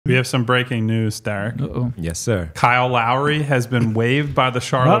We have some breaking news, Derek. Yes, sir. Kyle Lowry has been waived by the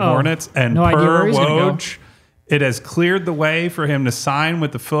Charlotte Hornets, and no idea where he's gonna Woj, it has cleared the way for him to sign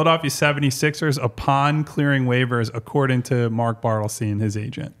with the Philadelphia 76ers upon clearing waivers, according to Mark Bartlestein, his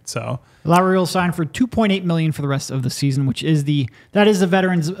agent. So Lowry will sign for $2.8 million for the rest of the season, which is the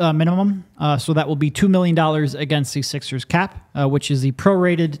veterans minimum. So that will be $2 million against the Sixers cap, which is the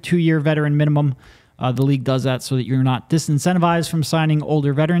prorated 2-year veteran minimum. The league does that so that you're not disincentivized from signing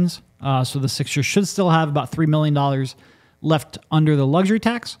older veterans. So the Sixers should still have about $3 million left under the luxury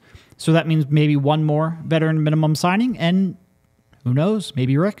tax. So that means maybe one more veteran minimum signing, and who knows,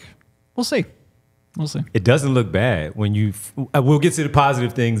 maybe Rick. We'll see. We'll see. It doesn't look bad when you. We'll get to the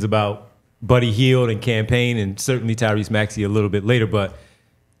positive things about Buddy Hield and campaign, and certainly Tyrese Maxey a little bit later. But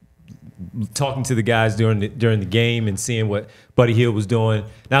talking to the guys during the game and seeing what Buddy Hield was doing,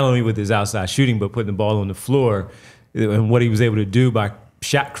 not only with his outside shooting, but putting the ball on the floor, and what he was able to do by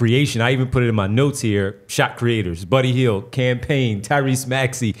shot creation. I even put it in my notes here. Shot creators: Buddy Hield, campaign, Tyrese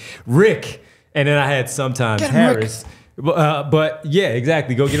Maxey, Rick, and then I had sometimes Harris. But yeah,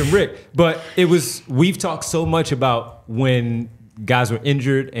 exactly. Go get him, Rick. But it was. We've talked so much about when guys were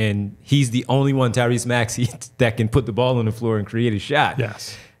injured, and he's the only one, Tyrese Maxey, that can put the ball on the floor and create a shot.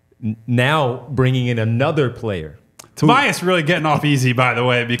 yes. Now bringing in another player. Tobias really getting off easy, by the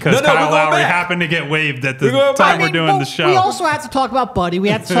way, because Kyle Lowry happened to get waived at the time we're doing the show. We also have to talk about Buddy. We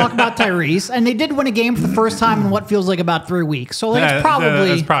have to talk about Tyrese. And they did win a game for the first time in what feels like about 3 weeks. So it's probably...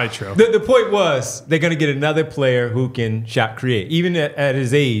 That's probably true. The point was they're going to get another player who can shot create. Even at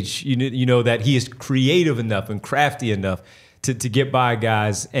his age, you know that he is creative enough and crafty enough to get by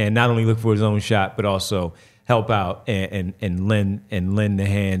guys and not only look for his own shot, but also help out and lend the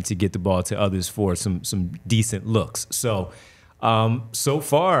hand to get the ball to others for some decent looks. So so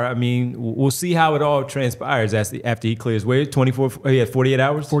far, I mean, we'll see how it all transpires after he clears waivers. He had 48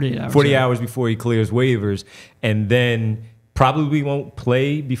 hours? 48 hours. 40 hours before he clears waivers. And then probably won't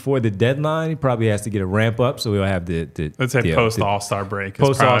play before the deadline. He probably has to get a ramp up, so he'll have the let's say post All-Star break.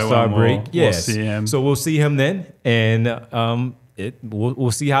 Post All-Star break, yes. We'll see him. So we'll see him then, and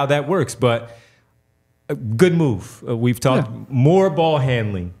we'll see how that works. But a good move. We've talked more ball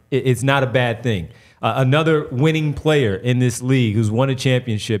handling. It's not a bad thing. Another winning player in this league who's won a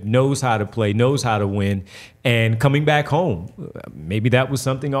championship, knows how to play, knows how to win, and coming back home. Maybe that was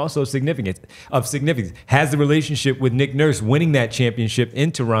something also significant. Has the relationship with Nick Nurse, winning that championship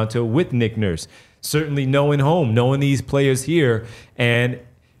in Toronto with Nick Nurse. Certainly knowing home, knowing these players here. And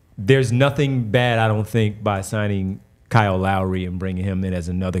there's nothing bad, I don't think, by signing Kyle Lowry and bringing him in as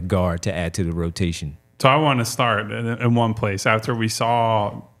another guard to add to the rotation. So I want to start in one place. After we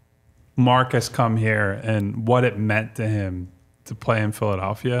saw Marcus come here and what it meant to him to play in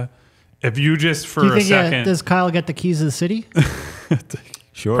Philadelphia, if you just for a second... does Kyle get the keys to the city?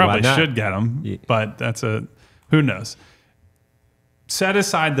 Sure, probably should get them, but that's who knows. Set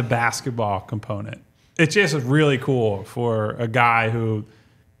aside the basketball component. It's just really cool for a guy who...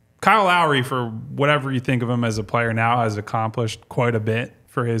 Kyle Lowry, for whatever you think of him as a player now, has accomplished quite a bit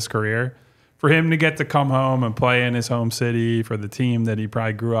for his career. For him to get to come home and play in his home city for the team that he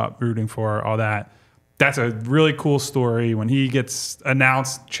probably grew up rooting for, all that, that's a really cool story. When he gets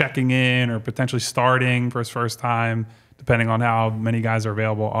announced checking in or potentially starting for his first time, depending on how many guys are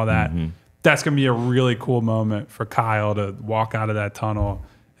available, all that, that's going to be a really cool moment for Kyle to walk out of that tunnel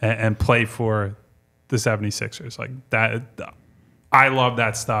and play for the 76ers. Like that, I love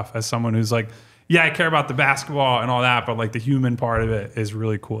that stuff as someone who's like, yeah, I care about the basketball and all that, but like the human part of it is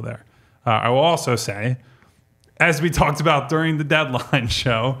really cool there. I will also say, as we talked about during the deadline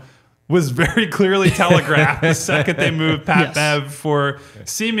show, was very clearly telegraphed the second they moved Pat Bev for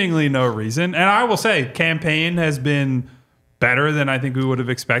seemingly no reason. And I will say, campaign has been better than I think we would have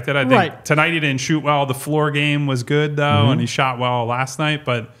expected. I think tonight he didn't shoot well. The floor game was good, though, and he shot well last night.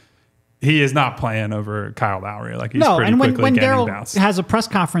 But he is not playing over Kyle Lowry. Like he's pretty quickly when Daryl bounced. Has a press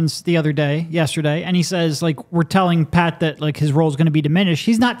conference yesterday, and he says like we're telling Pat that like his role is going to be diminished.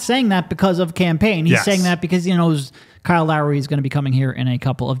 He's not saying that because of campaign. He's saying that because he knows Kyle Lowry is going to be coming here in a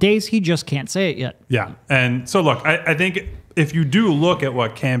couple of days. He just can't say it yet. Yeah, and so look, I think if you do look at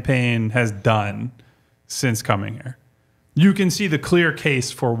what campaign has done since coming here, you can see the clear case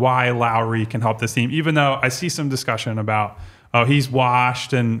for why Lowry can help this team. Even though I see some discussion about he's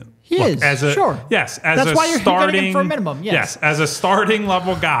washed and. That's why you're getting him for a minimum. Yes, as a starting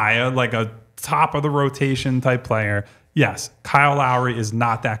level guy, like a top of the rotation type player. Yes, Kyle Lowry is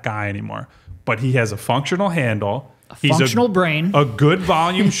not that guy anymore, but he has a functional handle. He's functional brain, a good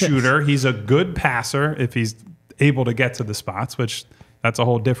volume shooter. He's a good passer if he's able to get to the spots, which that's a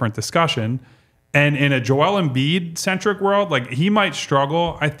whole different discussion. And in a Joel Embiid centric world, like he might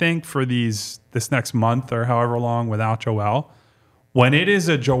struggle, I think, for this next month or however long without Joel. When it is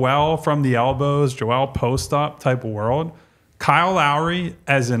a Joel from the elbows, Joel post up type of world, Kyle Lowry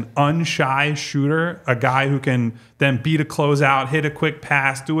as an unshy shooter, a guy who can then beat a closeout, hit a quick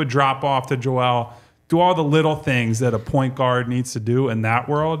pass, do a drop off to Joel, do all the little things that a point guard needs to do in that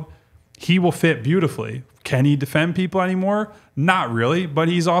world, he will fit beautifully. Can he defend people anymore? Not really, but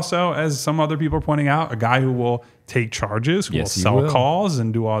he's also, as some other people are pointing out, a guy who will take charges, who will sell calls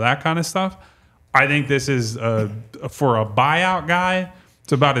and do all that kind of stuff. I think this is, for a buyout guy,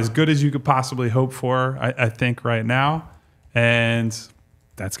 it's about as good as you could possibly hope for, I think, right now. And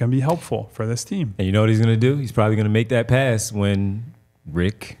that's going to be helpful for this team. And you know what he's going to do? He's probably going to make that pass when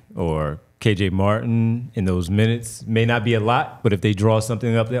Rick or KJ Martin in those minutes, may not be a lot, but if they draw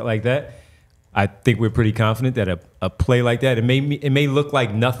something up like that, I think we're pretty confident that a play like that, it may look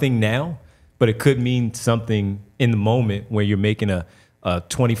like nothing now, but it could mean something in the moment where you're making a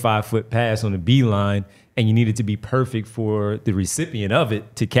 25-foot pass on the B line and you need it to be perfect for the recipient of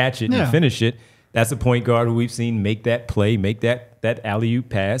it to catch it and finish it. That's a point guard who we've seen make that play, make that alley-oop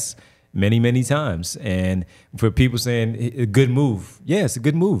pass many, many times. And for people saying a good move, yeah, it's a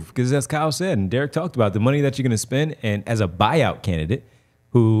good move because as Kyle said and Derek talked about, the money that you're going to spend, and as a buyout candidate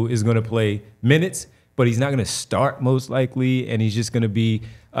who is going to play minutes, but he's not going to start most likely, and he's just going to be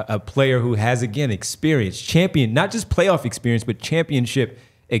a player who has, again, experience, champion, not just playoff experience, but championship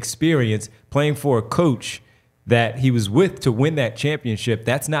experience, playing for a coach that he was with to win that championship.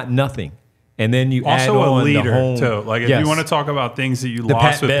 That's not nothing. And then you also add on a leader the home, too. Like if you want to talk about things that you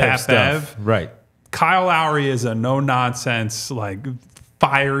lost with Pat Bev, right? Kyle Lowry is a no nonsense, like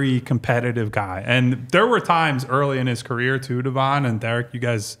fiery, competitive guy. And there were times early in his career too, Devon and Derek. You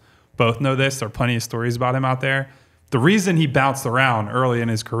guys both know this. There are plenty of stories about him out there. The reason he bounced around early in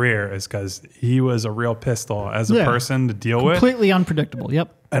his career is because he was a real pistol as a person to deal with. Completely unpredictable.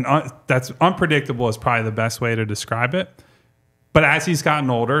 Yep. And that's unpredictable is probably the best way to describe it. But as he's gotten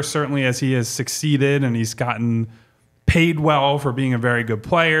older, certainly as he has succeeded and he's gotten paid well for being a very good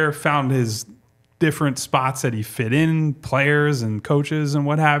player, found his different spots that he fit in, players and coaches and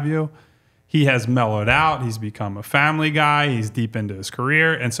what have you, he has mellowed out. He's become a family guy. He's deep into his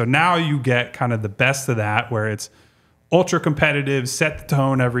career. And so now you get kind of the best of that where it's ultra competitive, set the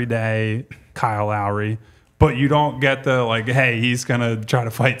tone every day, Kyle Lowry. But you don't get the, like, hey, he's going to try to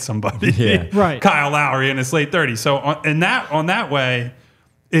fight somebody. Yeah. Right. Kyle Lowry in his late 30s. So on that way,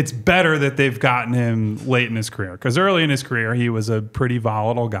 it's better that they've gotten him late in his career. Because early in his career, he was a pretty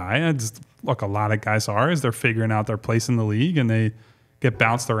volatile guy. And just, look, a lot of guys are as they're figuring out their place in the league and they get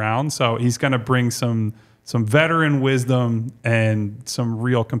bounced around. So he's going to bring some veteran wisdom and some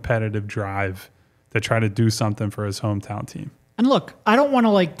real competitive drive to try to do something for his hometown team. And look, I don't want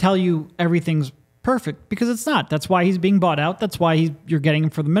to like tell you everything's perfect because it's not. That's why he's being bought out. That's why you're getting him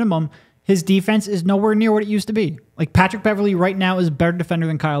for the minimum. His defense is nowhere near what it used to be. Like Patrick Beverley right now is a better defender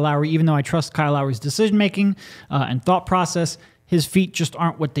than Kyle Lowry, even though I trust Kyle Lowry's decision-making and thought process. His feet just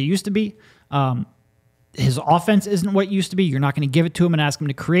aren't what they used to be. His offense isn't what it used to be. You're not going to give it to him and ask him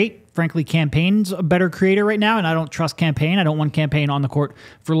to create. Frankly, Campaign's a better creator right now, and I don't trust Campaign. I don't want Campaign on the court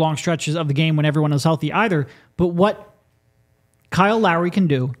for long stretches of the game when everyone is healthy either. But what Kyle Lowry can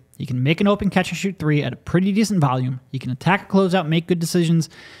do, he can make an open catch and shoot three at a pretty decent volume. He can attack a closeout, make good decisions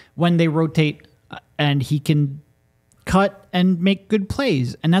when they rotate, and he can cut and make good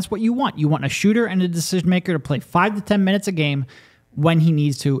plays. And that's what you want. You want a shooter and a decision maker to play 5 to 10 minutes a game when he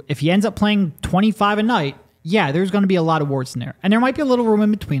needs to. If he ends up playing 25 a night, yeah, there's going to be a lot of warts in there. And there might be a little room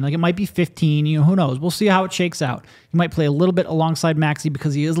in between. Like it might be 15, who knows? We'll see how it shakes out. He might play a little bit alongside Maxey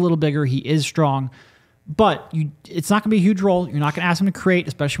because he is a little bigger. He is strong. But it's not going to be a huge role. You're not going to ask him to create,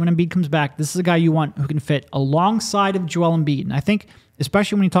 especially when Embiid comes back. This is a guy you want who can fit alongside of Joel Embiid. And I think,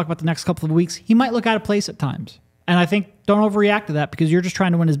 especially when you talk about the next couple of weeks, he might look out of place at times. And I think don't overreact to that because you're just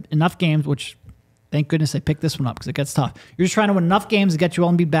trying to win enough games, which thank goodness I picked this one up because it gets tough. You're just trying to win enough games to get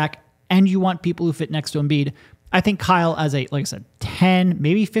Joel Embiid back, and you want people who fit next to Embiid. I think Kyle, as a, like I said, 10,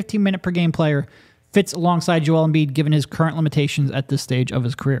 maybe 15-minute per game player, fits alongside Joel Embiid given his current limitations at this stage of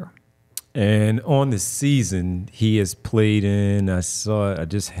his career. And on the season, he has played in, I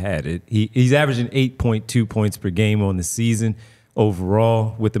just had it. He's averaging 8.2 points per game on the season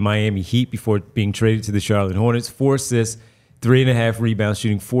overall with the Miami Heat before being traded to the Charlotte Hornets. 4 assists, 3.5 rebounds,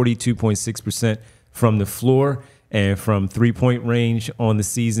 shooting 42.6% from the floor and from three-point range on the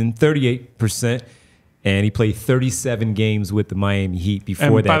season, 38%. And he played 37 games with the Miami Heat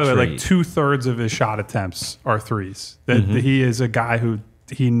before that trade. And by the way, like 2/3 of his shot attempts are threes. That he is a guy who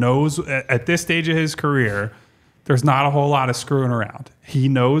he knows at this stage of his career there's not a whole lot of screwing around. He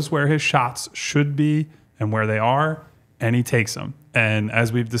knows where his shots should be and where they are, and he takes them. And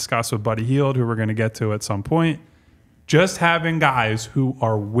as we've discussed with Buddy Hield, who we're going to get to at some point, just having guys who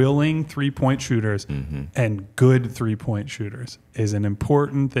are willing three-point shooters and good three-point shooters is an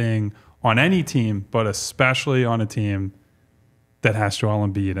important thing on any team, but especially on a team that has Joel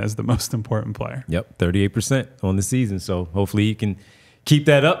Embiid as the most important player. Yep, 38% on the season. So hopefully he can keep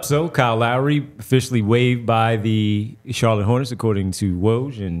that up. So Kyle Lowry officially waived by the Charlotte Hornets, according to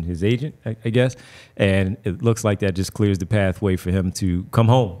Woj and his agent, I guess. And it looks like that just clears the pathway for him to come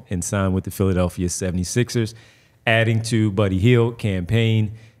home and sign with the Philadelphia 76ers, adding to Buddy Hield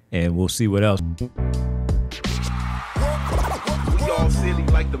campaign, and we'll see what else. We all silly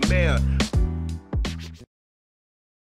like the mayor.